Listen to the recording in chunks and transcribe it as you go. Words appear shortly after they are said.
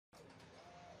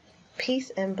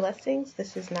Peace and blessings.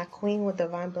 This is Queen with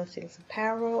Divine Blessings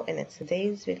Apparel, and in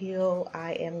today's video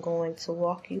I am going to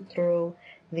walk you through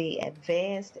the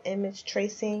advanced image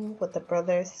tracing with the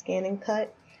Brother Scan &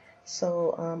 Cut.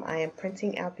 So I am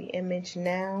printing out the image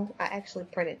now. I actually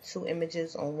printed two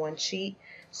images on one sheet,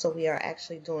 so we are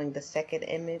actually doing the second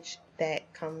image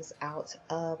that comes out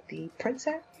of the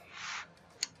printer.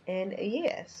 And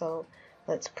yeah, so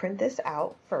let's print this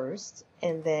out first,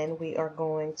 and then we are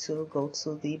going to go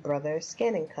to the Brother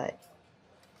Scan & Cut.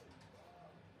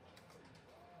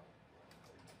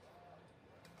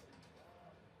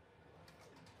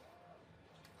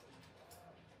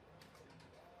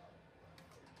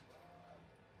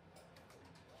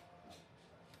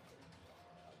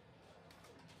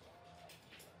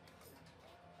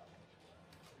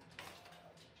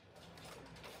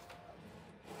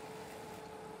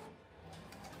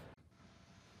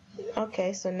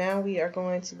 Okay, so now we are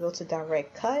going to go to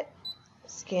Direct Cut,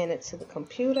 scan it to the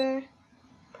computer,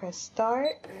 press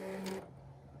start.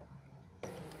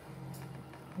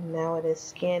 And now it is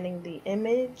scanning the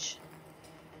image.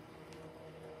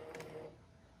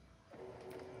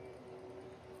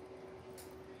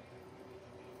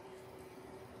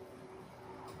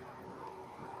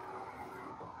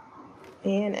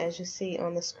 And as you see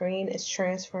on the screen, it's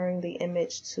transferring the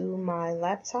image to my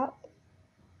laptop.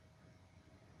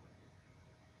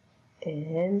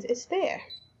 And it's there.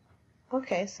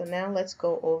 Okay, so now let's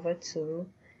go over to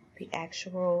the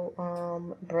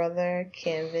actual Brother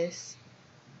Canvas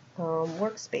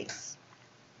workspace.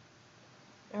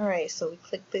 Alright, so we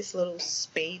click this little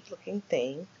spade looking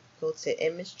thing, go to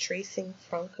image tracing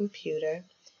from computer,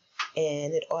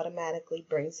 and it automatically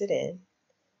brings it in.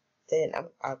 Then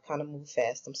I'll kind of move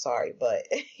fast, I'm sorry, but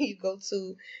you go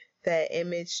to that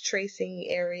image tracing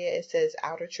area, it says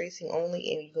outer tracing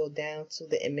only, and you go down to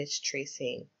the image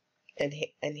tracing,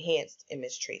 enhanced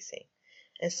image tracing.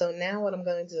 And so now what I'm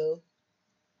going to do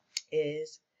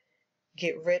is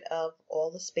get rid of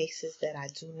all the spaces that I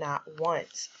do not want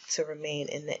to remain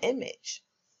in the image.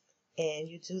 And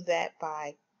you do that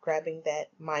by grabbing that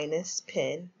minus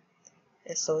pin.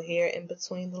 And so here in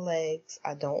between the legs,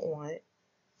 I don't want.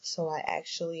 So I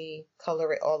actually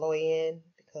color it all the way in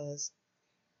because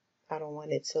I don't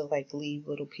want it to like leave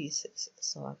little pieces.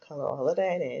 So I color all of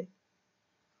that in.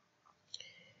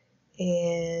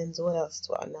 And what else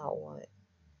do I not want?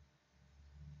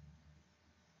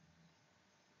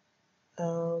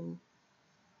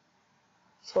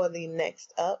 For the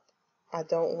next up, I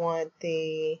don't want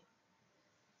the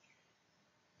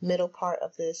middle part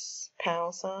of this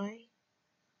pound sign.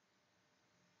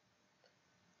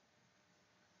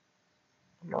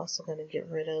 I'm also going to get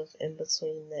rid of in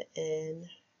between the N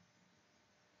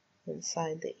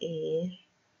inside the E.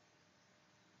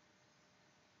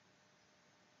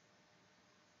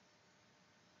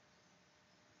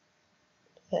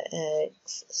 The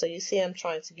X. So you see I'm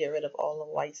trying to get rid of all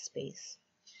the white space.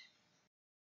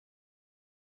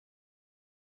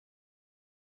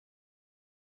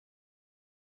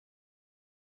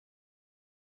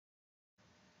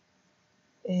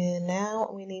 And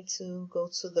now we need to go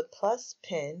to the plus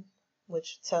pin,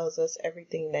 which tells us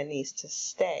everything that needs to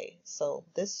stay. So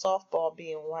this softball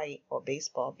being white, or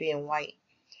baseball being white,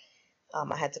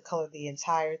 I had to color the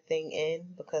entire thing in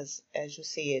because as you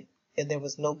see there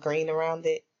was no green around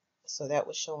it. So that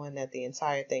was showing that the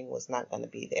entire thing was not going to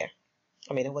be there.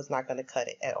 I mean, it was not going to cut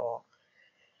it at all.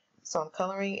 So I'm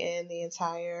coloring in the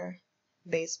entire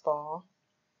baseball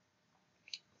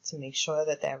to make sure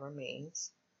that that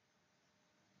remains.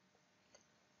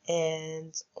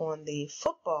 And on the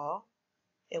football,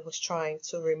 it was trying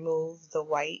to remove the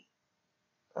white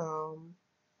on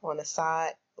the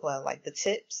side, well, like the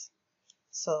tips.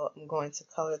 So I'm going to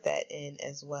color that in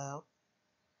as well.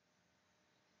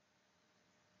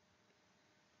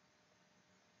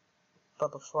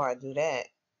 But before I do that,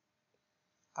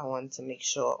 I wanted to make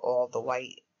sure all the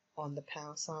white on the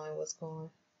pound sign was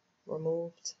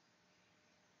removed.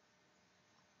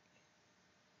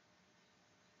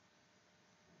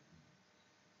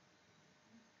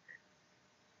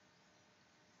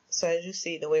 So as you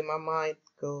see, the way my mind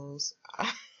goes,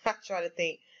 I try to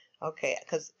think, okay,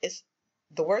 because it's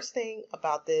the worst thing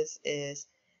about this is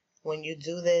when you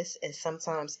do this, and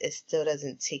sometimes it still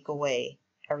doesn't take away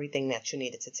everything that you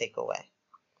needed to take away.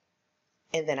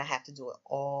 And then I have to do it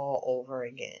all over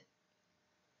again.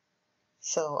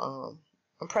 So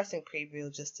I'm pressing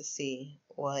preview just to see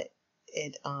what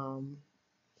it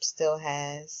still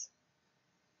has.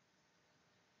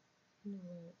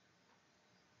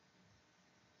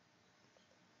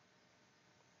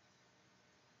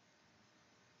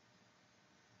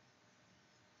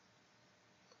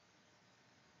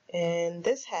 And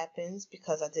this happens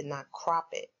because I did not crop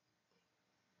it.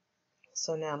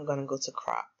 So now I'm going to go to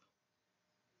crop.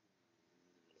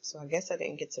 So I guess I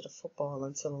didn't get to the football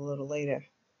until a little later.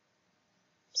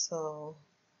 So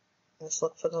let's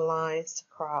look for the lines to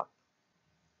crop.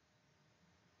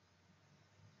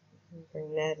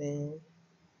 Bring that in.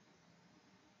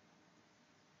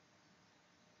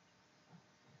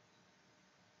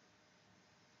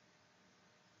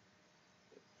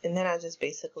 And then I just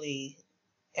basically,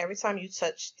 every time you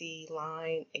touch the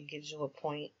line, it gives you a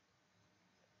point,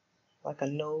 like a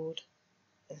node.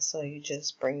 And so you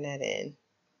just bring that in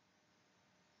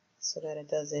so that it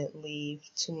doesn't leave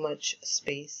too much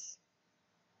space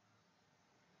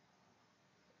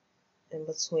in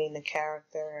between the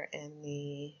character and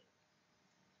the,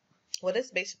 well, this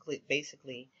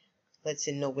basically lets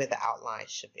you know where the outline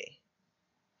should be,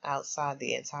 outside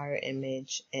the entire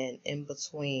image and in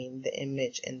between the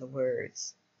image and the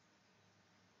words.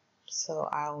 So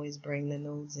I always bring the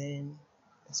nodes in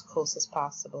as close as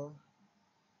possible.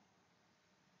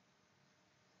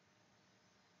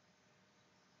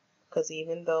 Because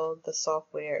even though the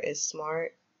software is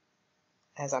smart,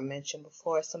 as I mentioned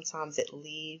before, sometimes it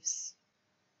leaves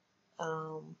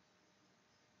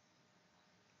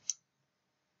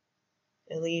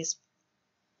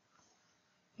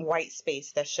white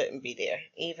space that shouldn't be there,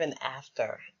 even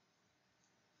after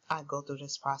I go through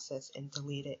this process and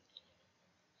delete it.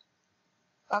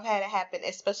 I've had it happen,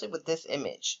 especially with this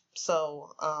image.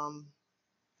 So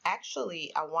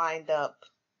actually I wind up,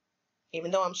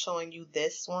 even though I'm showing you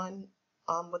this one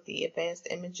with the advanced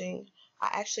imaging, I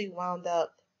actually wound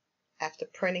up, after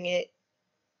printing it,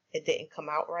 it didn't come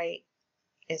out right.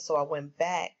 And so I went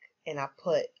back and I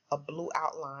put a blue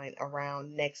outline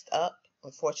around next up.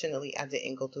 Unfortunately, I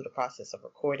didn't go through the process of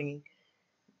recording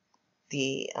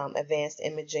the advanced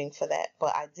imaging for that,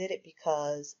 but I did it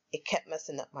because it kept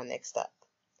messing up my next up.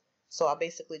 So I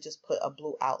basically just put a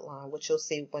blue outline, which you'll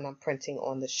see when I'm printing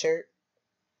on the shirt.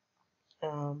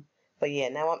 But yeah,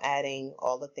 now I'm adding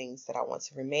all the things that I want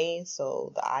to remain.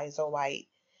 So the eyes are white,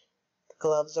 the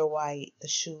gloves are white, the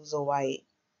shoes are white.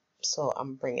 So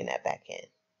I'm bringing that back in.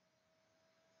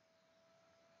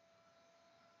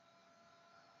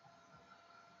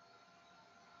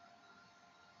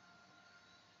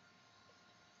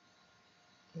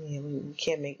 Yeah,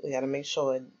 we gotta make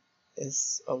sure it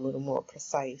is a little more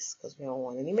precise because we don't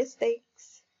want any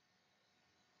mistakes.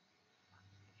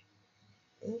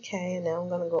 Okay, and now I'm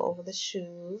gonna go over the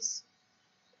shoes.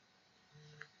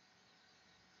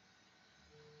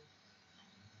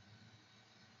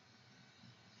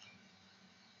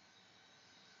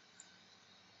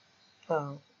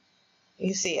 Oh,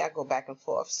 you see, I go back and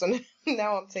forth. So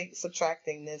now I'm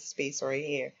subtracting this space right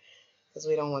here because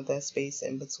we don't want that space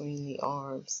in between the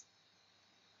arms.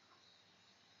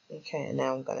 Okay, and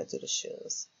now I'm gonna do the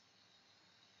shoes.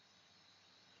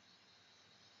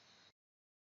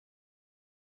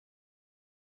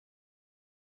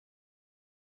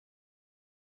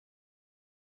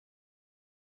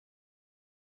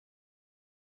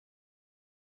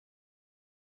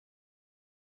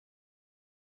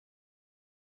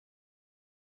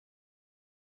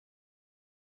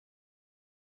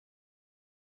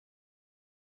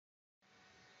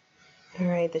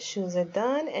 Alright, the shoes are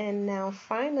done, and now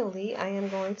finally I am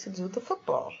going to do the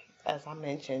football, as I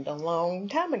mentioned a long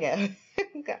time ago.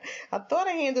 I thought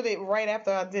I handled it right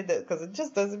after I did that, because it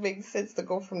just doesn't make sense to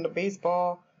go from the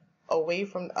baseball away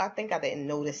from, I think I didn't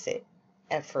notice it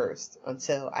at first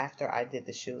until after I did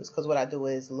the shoes, because what I do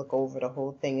is look over the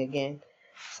whole thing again,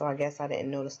 so I guess I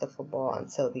didn't notice the football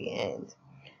until the end.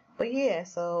 But yeah,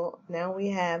 so now we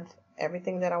have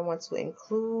everything that I want to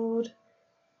include.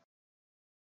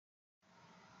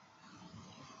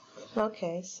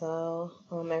 Okay, so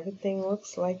everything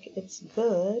looks like it's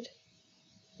good.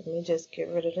 Let me just get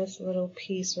rid of this little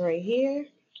piece right here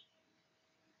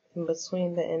in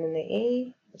between the N and the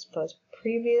E. Let's press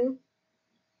preview.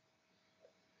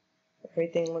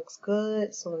 Everything looks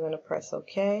good, so we're going to press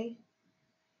OK.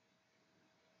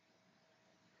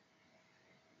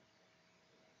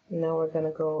 Now we're going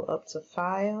to go up to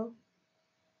File,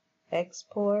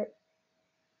 Export,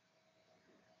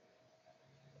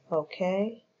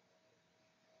 OK,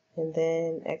 and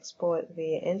then Export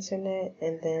via Internet,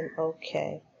 and then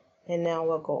OK. And now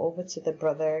we'll go over to the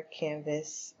Brother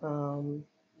Canvas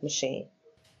machine.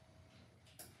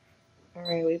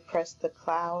 Alright, we press the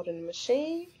cloud and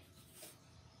machine.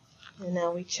 And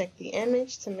now we check the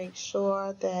image to make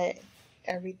sure that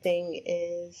everything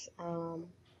is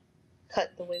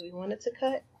cut the way we want it to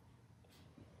cut.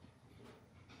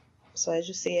 So as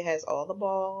you see, it has all the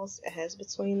balls. It has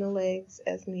between the legs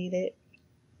as needed.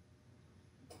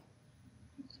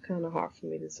 kind of hard for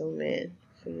me to zoom in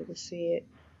for you to see it.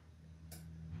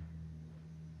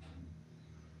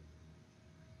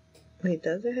 Wait,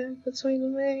 does it have between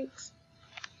the legs?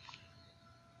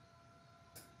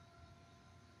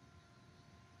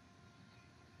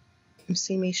 You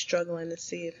see me struggling to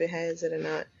see if it has it or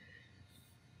not.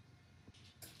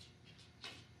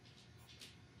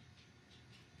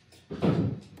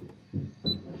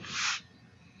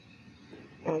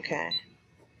 Okay.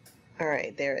 All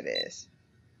right, there it is.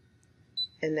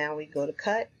 And now we go to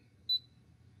cut.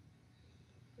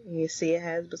 You see it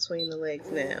has between the legs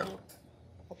now.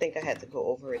 I think I had to go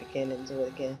over it again and do it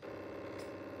again.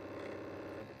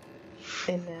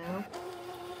 And now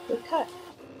we cut.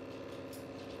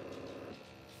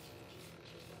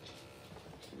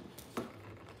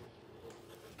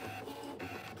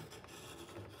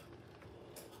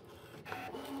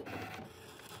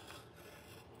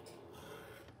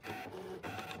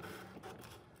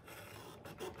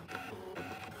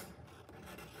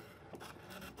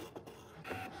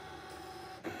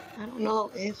 I don't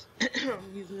know if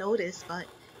you've noticed, but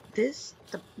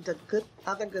the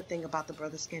other good thing about the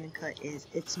Brother Scan and Cut is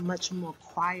it's much more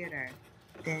quieter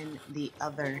than the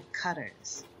other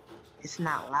cutters. It's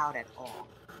not loud at all.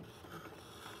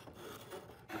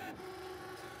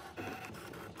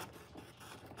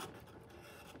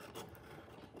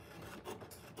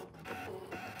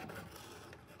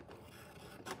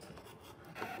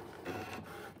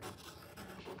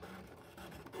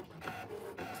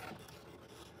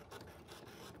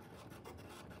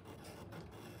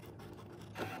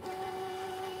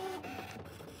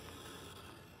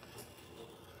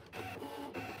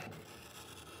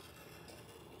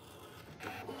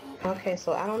 Okay,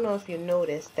 so I don't know if you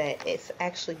noticed that it's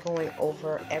actually going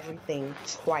over everything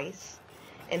twice.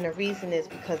 And the reason is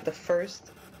because the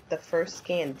first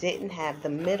scan didn't have the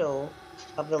middle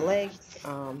of the legs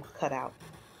cut out.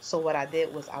 So what I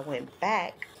did was I went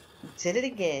back, did it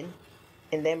again,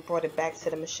 and then brought it back to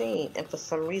the machine. And for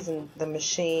some reason, the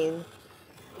machine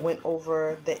went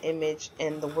over the image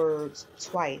and the words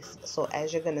twice. So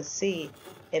as you're gonna see,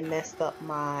 it messed up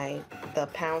the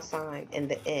pound sign and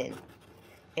the N.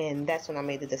 And that's when I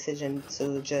made the decision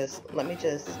to let me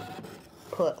just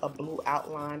put a blue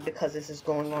outline because this is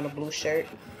going on a blue shirt.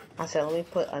 I said, let me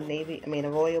put a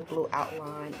royal blue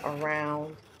outline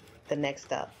around the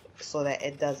next up so that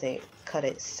it doesn't cut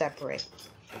it separate.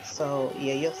 So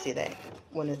yeah, you'll see that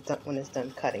when it's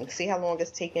done cutting. See how long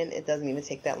it's taken? It doesn't even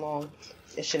take that long.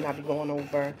 It should not be going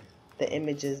over the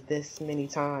images this many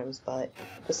times, but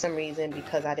for some reason,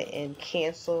 because I didn't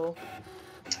cancel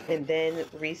and then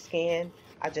rescan,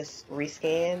 I just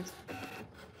rescanned.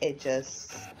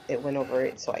 It went over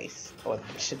it twice. Or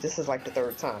this is like the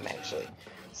third time actually.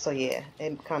 So yeah,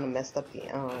 it kind of messed up the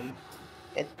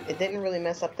it didn't really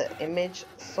mess up the image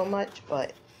so much,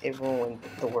 but it ruined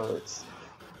the words.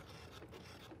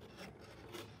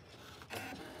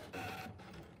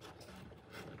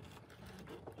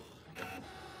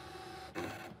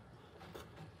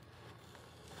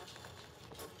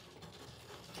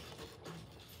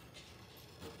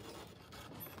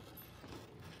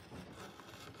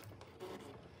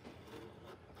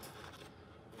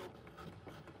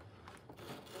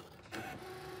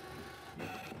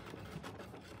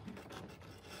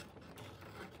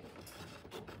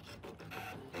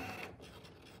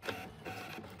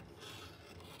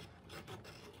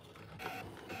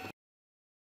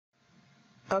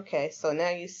 Okay, so now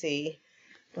you see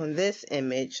on this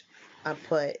image, I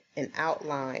put an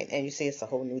outline, and you see it's a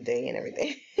whole new day and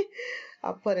everything.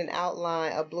 I put an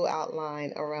outline, a blue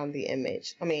outline around the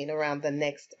image. Around the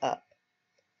next up.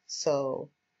 So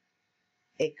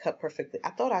it cut perfectly.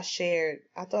 I thought I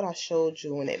showed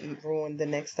you when it ruined the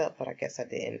next up, but I guess I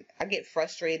didn't. I get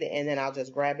frustrated and then I'll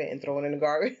just grab it and throw it in the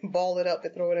garbage, ball it up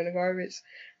and throw it in the garbage.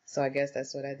 So I guess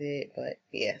that's what I did. But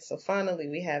yeah, so finally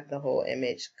we have the whole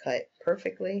image cut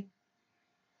perfectly.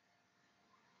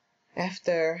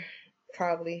 After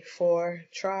probably 4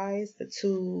 tries, the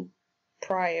 2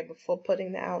 prior before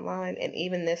putting the outline, and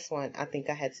even this one, I think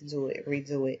I had to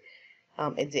redo it.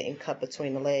 It didn't cut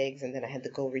between the legs, and then I had to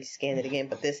go rescan it again.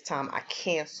 But this time I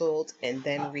canceled and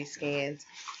then rescanned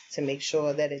to make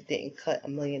sure that it didn't cut a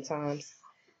million times.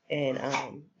 And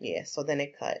yeah, so then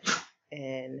it cut.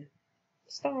 And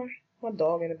Star, my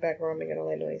dog in the background making all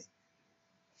that noise.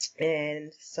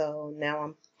 And so now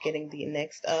I'm getting the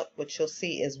next up, which you'll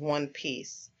see is one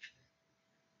piece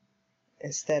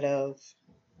instead of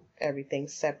everything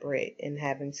separate and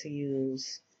having to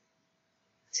use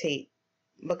tape.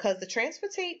 Because the transfer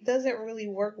tape doesn't really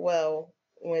work well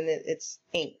when it's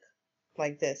ink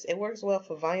like this. It works well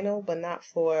for vinyl, but not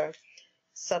for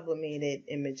sublimated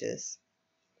images.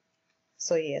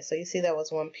 So yeah, so you see that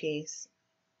was one piece,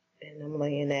 and I'm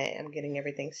laying that. I'm getting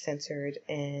everything centered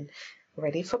and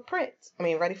ready for print.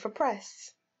 Ready for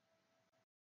press.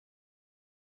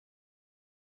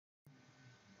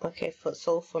 Okay,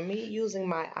 so for me, using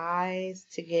my eyes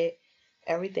to get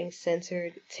everything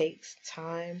centered takes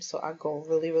time. So I go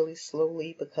really, really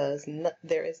slowly because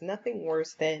there is nothing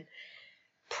worse than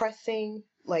pressing,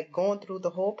 like going through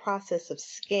the whole process of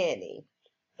scanning,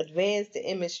 advanced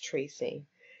image tracing,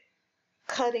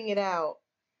 cutting it out,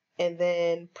 and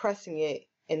then pressing it,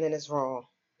 and then it's wrong,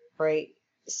 right?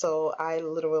 So I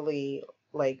literally,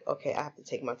 like, okay, I have to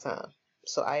take my time.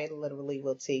 So I literally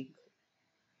will take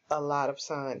a lot of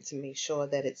time to make sure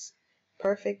that it's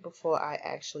perfect before I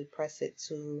actually press it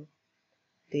to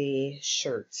the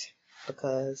shirt,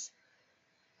 because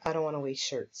I don't want to waste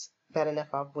shirts. Bad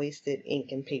enough I've wasted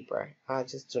ink and paper. I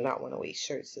just do not want to waste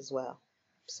shirts as well.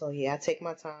 So yeah, I take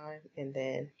my time, and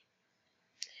then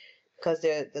because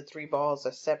the three balls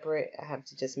are separate, I have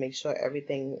to just make sure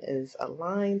everything is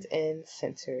aligned and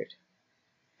centered.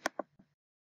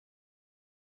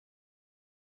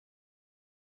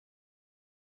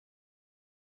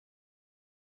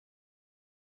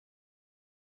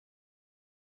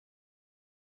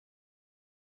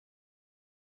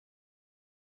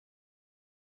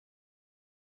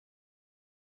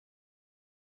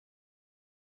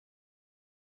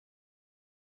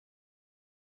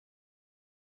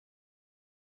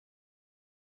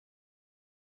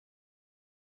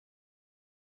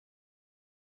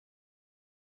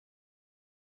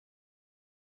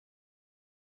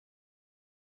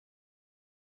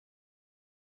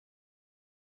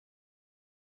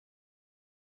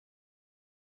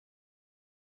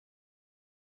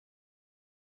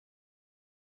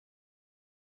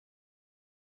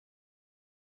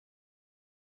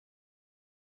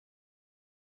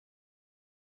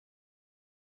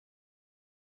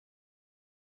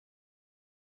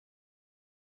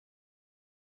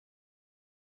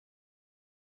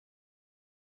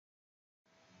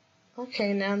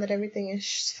 Okay, now that everything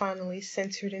is finally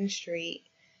centered and straight,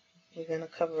 we're going to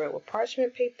cover it with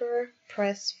parchment paper,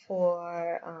 press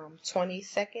for 20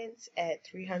 seconds at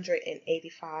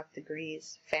 385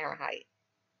 degrees Fahrenheit.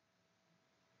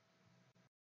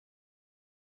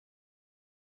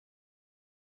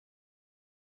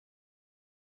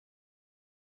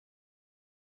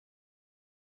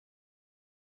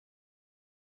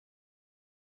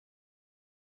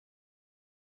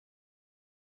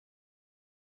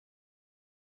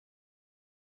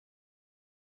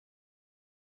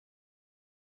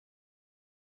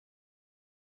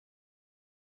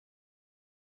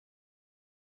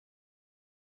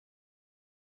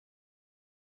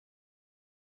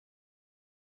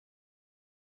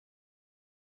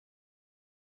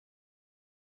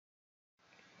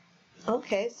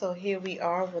 Okay, so here we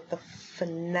are with the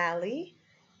finale,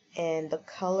 and the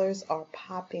colors are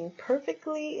popping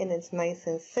perfectly, and it's nice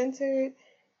and centered.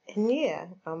 And yeah,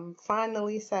 I'm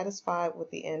finally satisfied with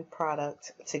the end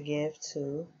product to give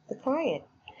to the client.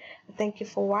 Thank you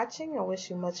for watching. I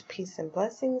wish you much peace and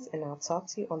blessings, and I'll talk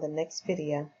to you on the next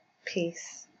video.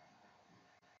 Peace.